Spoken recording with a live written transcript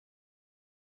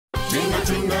Tinga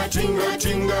tinga tinga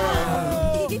tinga.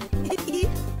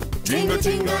 Tinga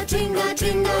tinga tinga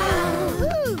tinga.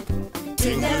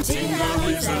 Tinga tinga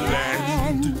is a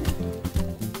land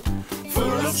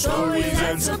full of stories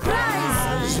and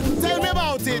surprise. Tell me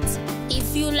about it.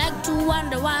 If you like to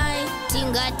wonder why,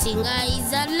 Tinga Tinga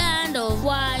is a land of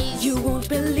wise. You won't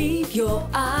believe your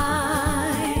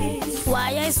eyes.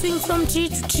 Why I swing from tree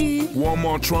to tree. One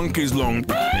more trunk is long.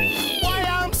 Why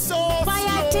I'm so Why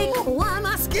I slow. take why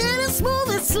my skin is smooth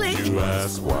and slick. You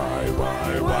ask why?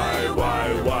 Why?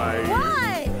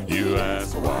 You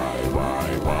ask why?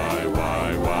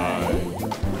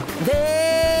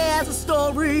 There's a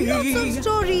story. Lots of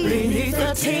stories Beneath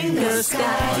the Tinga sky.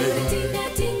 Tinga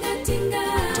Tinga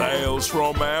Tinga. Tales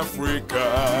from Africa.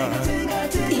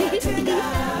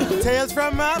 Tales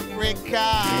from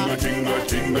Africa. Tinga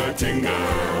tinga tinga.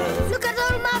 Look at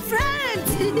all my friends.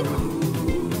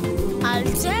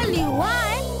 I'll tell you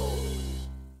why.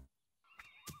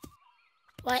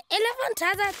 Why elephant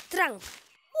has a trunk.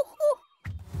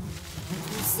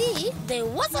 You see, there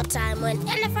was a time when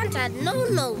elephant had no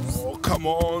nose. Oh, come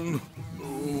on.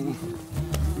 No.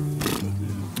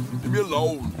 Leave me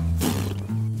alone.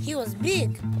 He was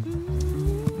big.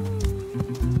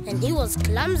 And he was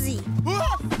clumsy.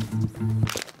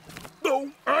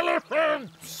 No, elephant.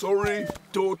 Sorry,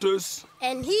 Tortoise.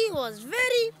 And he was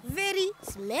very, very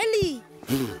smelly.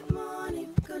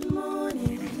 Good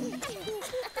morning.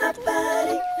 Hot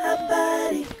body, hot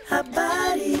body, hot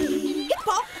body. Hip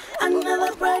hop.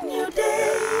 Another bright new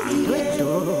day.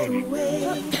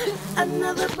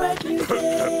 Another bright new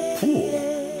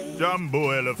day. Jumbo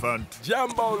elephant.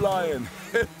 Jumbo lion.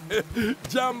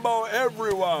 Jumbo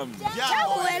everyone.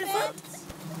 Jumbo elephant.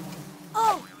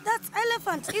 Oh, that's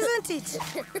elephant, isn't it?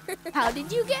 How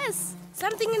did you guess?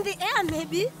 Something in the air,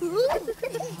 maybe.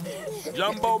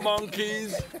 Jumbo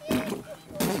monkeys.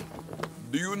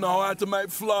 Do you know how to make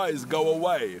flies go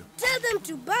away? Tell them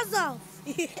to buzz off.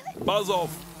 Buzz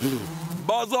off.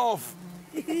 Buzz off.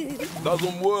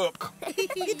 Doesn't work.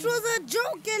 It was a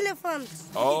joke, elephant.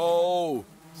 Oh,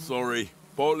 sorry.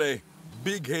 Pole,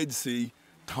 big head, see,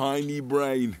 tiny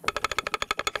brain.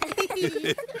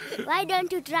 Why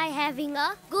don't you try having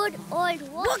a good old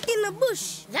walk? Walk in the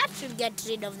bush. That should get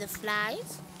rid of the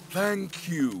flies. Thank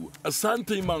you.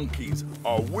 Asante monkeys,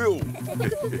 I will.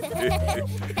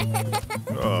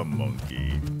 Ah,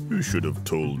 monkey. You should have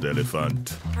told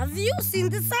elephant. Have you seen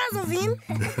the size of him?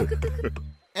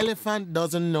 Elephant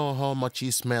doesn't know how much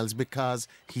he smells because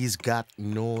he's got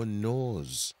no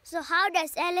nose. So how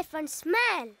does elephant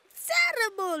smell?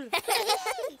 Terrible.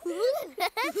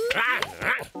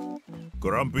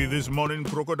 Grumpy this morning,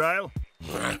 crocodile?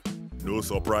 No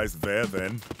surprise there,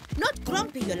 then. Not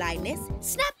grumpy, Your Highness.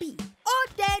 Snappy. All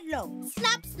day long.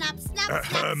 Snap, snap, snap,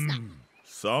 snap, snap.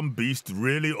 Some beast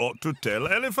really ought to tell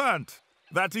elephant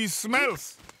that he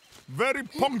smells very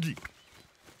pungy.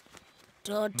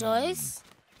 Tortoise?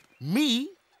 Me?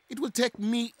 It will take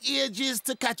me ages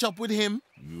to catch up with him.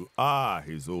 You are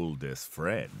his oldest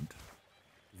friend.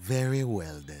 Very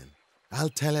well, then. I'll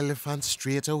tell elephant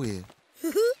straight away.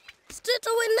 Straight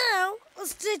away now or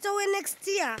straight away next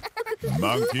year?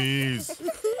 Monkeys.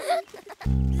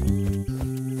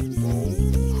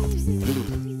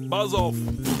 Buzz off.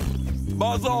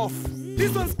 Buzz off.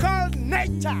 This one's called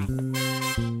nature.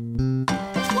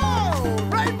 Whoa!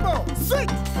 Rainbow!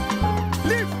 Sweet!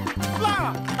 Leaf!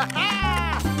 Flower!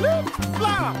 Leaf!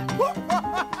 Flower!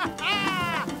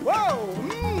 Whoa!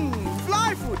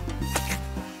 Fly food!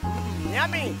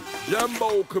 Yummy!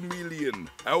 Jumbo chameleon,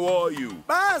 how are you?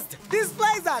 Buzzed! These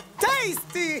flies are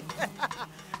tasty!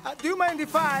 Do you mind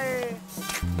if I...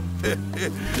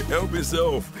 Help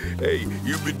yourself. Hey,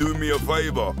 you be doing me a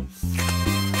favor.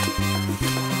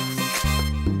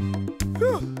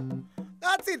 Whew.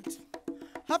 That's it.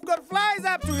 I've got flies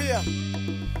up to here.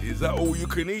 Is that all you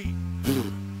can eat?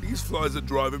 These flies are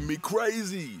driving me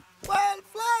crazy. Well,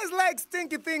 flies like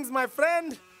stinky things, my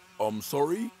friend. I'm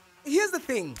sorry? Here's the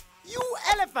thing. You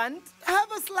elephant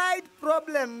have a slight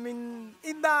problem in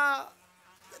the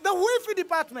Wi-Fi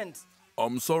department.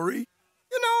 I'm sorry?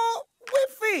 You know,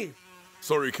 Wi-Fi.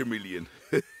 Sorry, chameleon.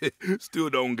 Still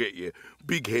don't get you.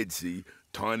 Big head, see?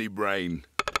 Tiny brain.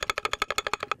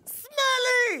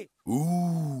 Smelly!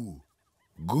 Ooh.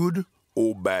 Good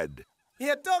or bad?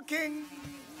 You're talking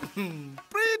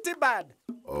pretty bad.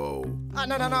 Oh.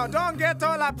 No, don't get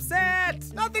all upset.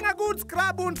 Nothing a good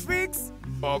scrub won't fix.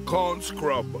 I can't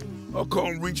scrub. I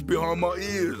can't reach behind my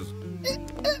ears.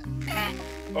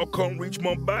 I can't reach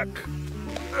my back.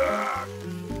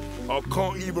 I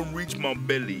can't even reach my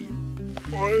belly.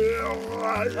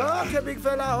 Okay, big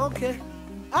fella, okay.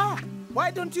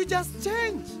 Why don't you just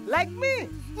change, like me?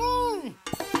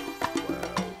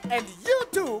 And you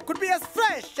two could be as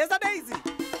fresh as a daisy.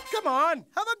 Come on,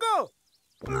 have a go.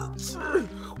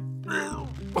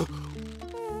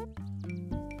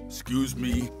 Excuse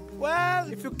me. Well,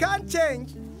 if you can't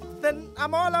change, then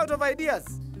I'm all out of ideas.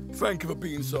 Thank you for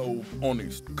being so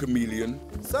honest, chameleon.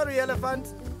 Sorry,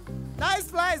 elephant. Nice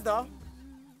flies, though.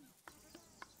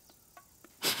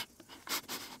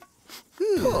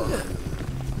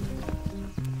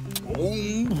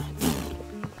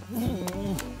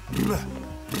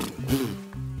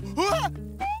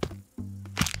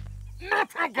 Not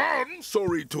again!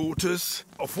 Sorry, Tortoise.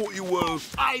 I thought you were...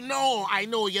 I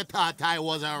know you thought I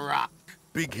was a rock.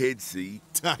 Big head, see?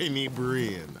 Tiny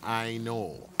brain, I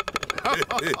know.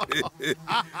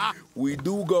 We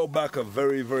do go back a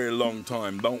very, very long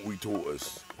time, don't we,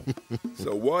 Tortoise?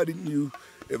 So why didn't you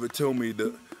ever tell me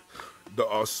that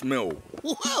I smell?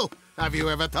 Well, have you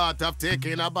ever thought of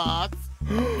taking a bath?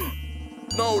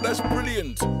 No, that's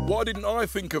brilliant. Why didn't I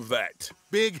think of that?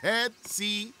 Big head,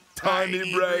 see?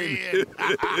 Tiny brain.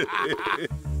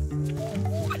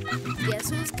 Guess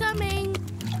who's coming?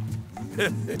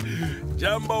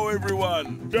 Jumbo,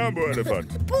 everyone. Jumbo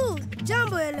elephant. Boo,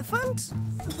 Jumbo elephant.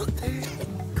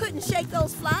 Couldn't shake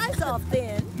those flies off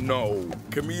then. No,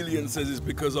 Chameleon says it's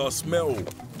because I smell,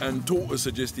 and Tortoise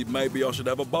suggested maybe I should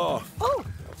have a bath. Oh.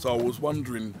 So I was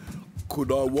wondering,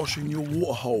 could I wash in your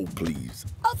water hole, please?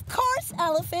 Of course,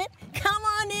 Elephant. Come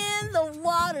on in. The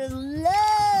water's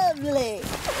lovely.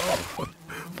 Oh,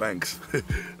 thanks.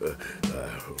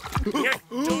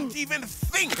 Don't even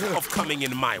think of coming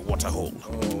in my water hole.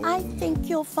 I think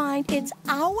you'll find it's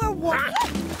our water.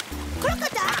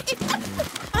 Crocodile!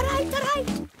 All right.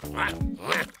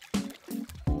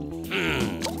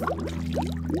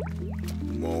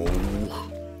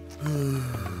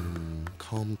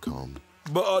 Come.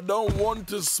 But I don't want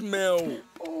to smell.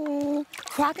 Oh,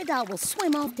 Crocodile will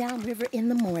swim off downriver in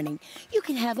the morning. You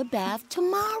can have a bath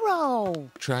tomorrow.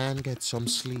 Try and get some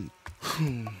sleep.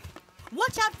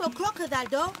 Watch out for Crocodile,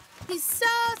 though. He's so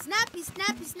snappy.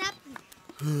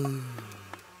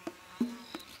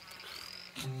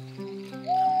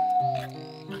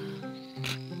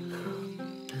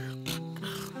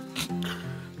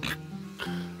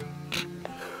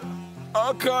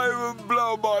 I can't even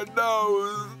blow my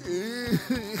nose.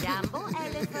 Jumbo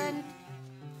elephant.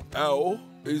 Owl,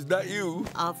 is that you?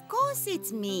 Of course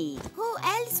it's me. Who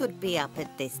else would be up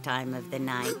at this time of the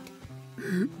night?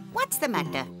 What's the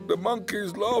matter? The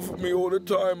monkeys laugh at me all the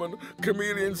time, and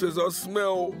Chameleon says I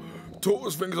smell.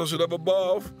 Tortoise thinks I should have a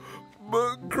bath,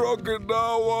 but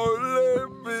Crocodile won't let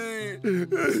me.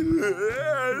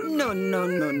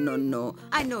 No.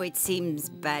 I know it seems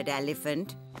bad,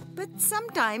 Elephant, but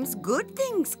sometimes good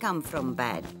things come from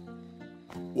bad.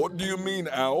 What do you mean,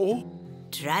 Owl?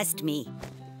 Trust me.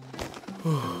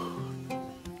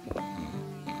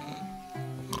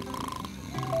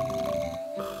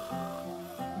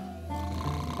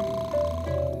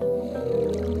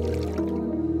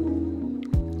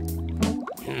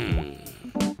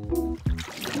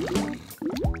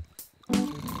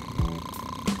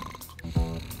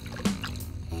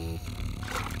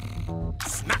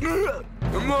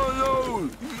 My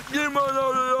nose! Get my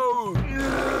nose!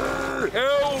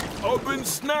 Help! I've been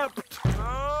snapped!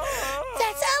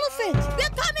 That's Elephant!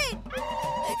 They're coming!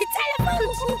 It's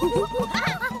Elephant!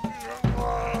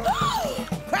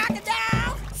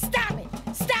 Crocodile! Stop it!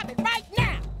 Stop it right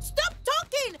now! Stop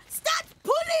talking! Start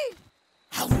pulling!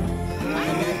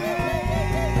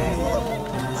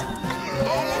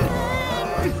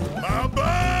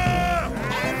 Mamba!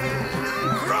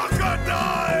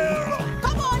 Crocodile!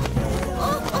 Come on!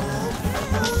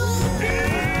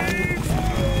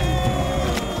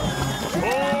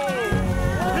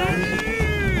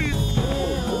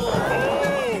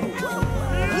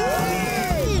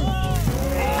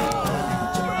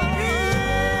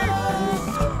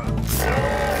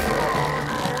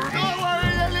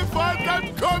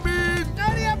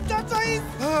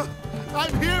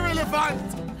 I'm here, Elephant!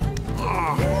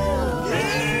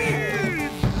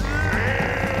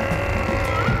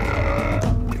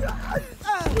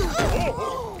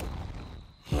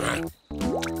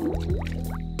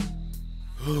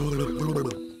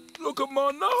 Look at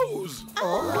my nose!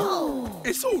 Oh!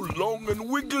 It's all long and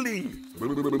wiggly.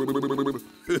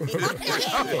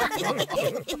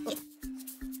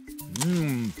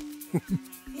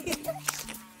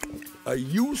 A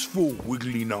useful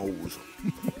wiggly nose.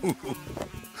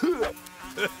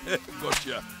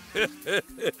 Gotcha.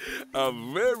 A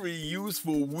very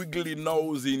useful wiggly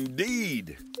nose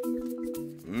indeed.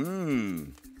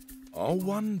 I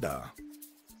wonder.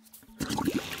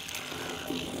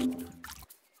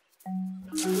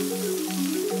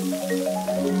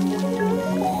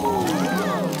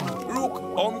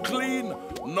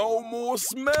 more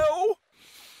smell?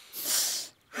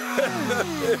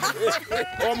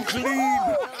 I'm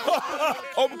clean.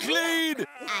 I'm clean.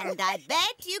 And I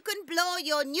bet you can blow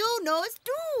your new nose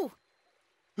too.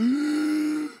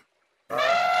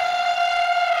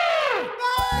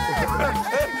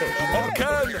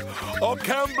 I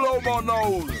can blow my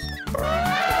nose.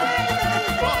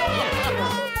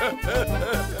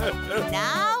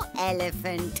 Now,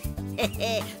 elephant,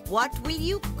 what will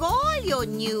you call your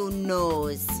new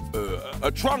nose?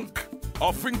 A trunk.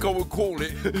 I think I would call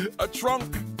it a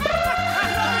trunk.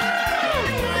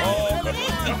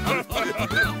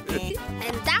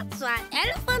 And that's why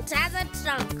elephant has a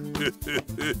trunk.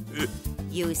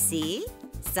 You see,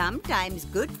 sometimes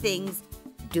good things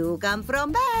do come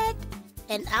from bad.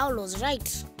 And Owl was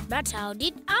right. But how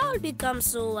did Owl become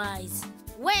so wise?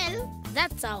 Well,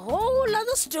 that's a whole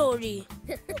other story.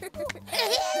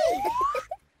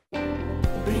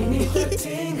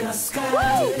 Tinga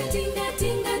sky. Tinga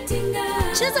tinga tinga.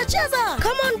 Cheza, cheza,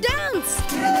 come on, dance.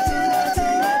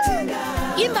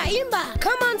 Imba, imba,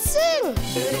 come on, sing.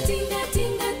 Tinga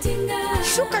tinga tinga.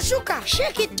 Shuka, shuka,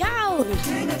 shake it down.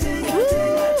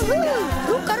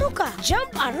 Ruka, ruka,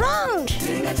 jump around.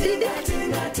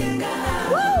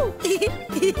 Woo!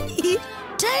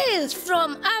 Tales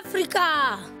from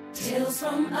Africa. Tales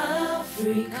from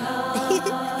Africa.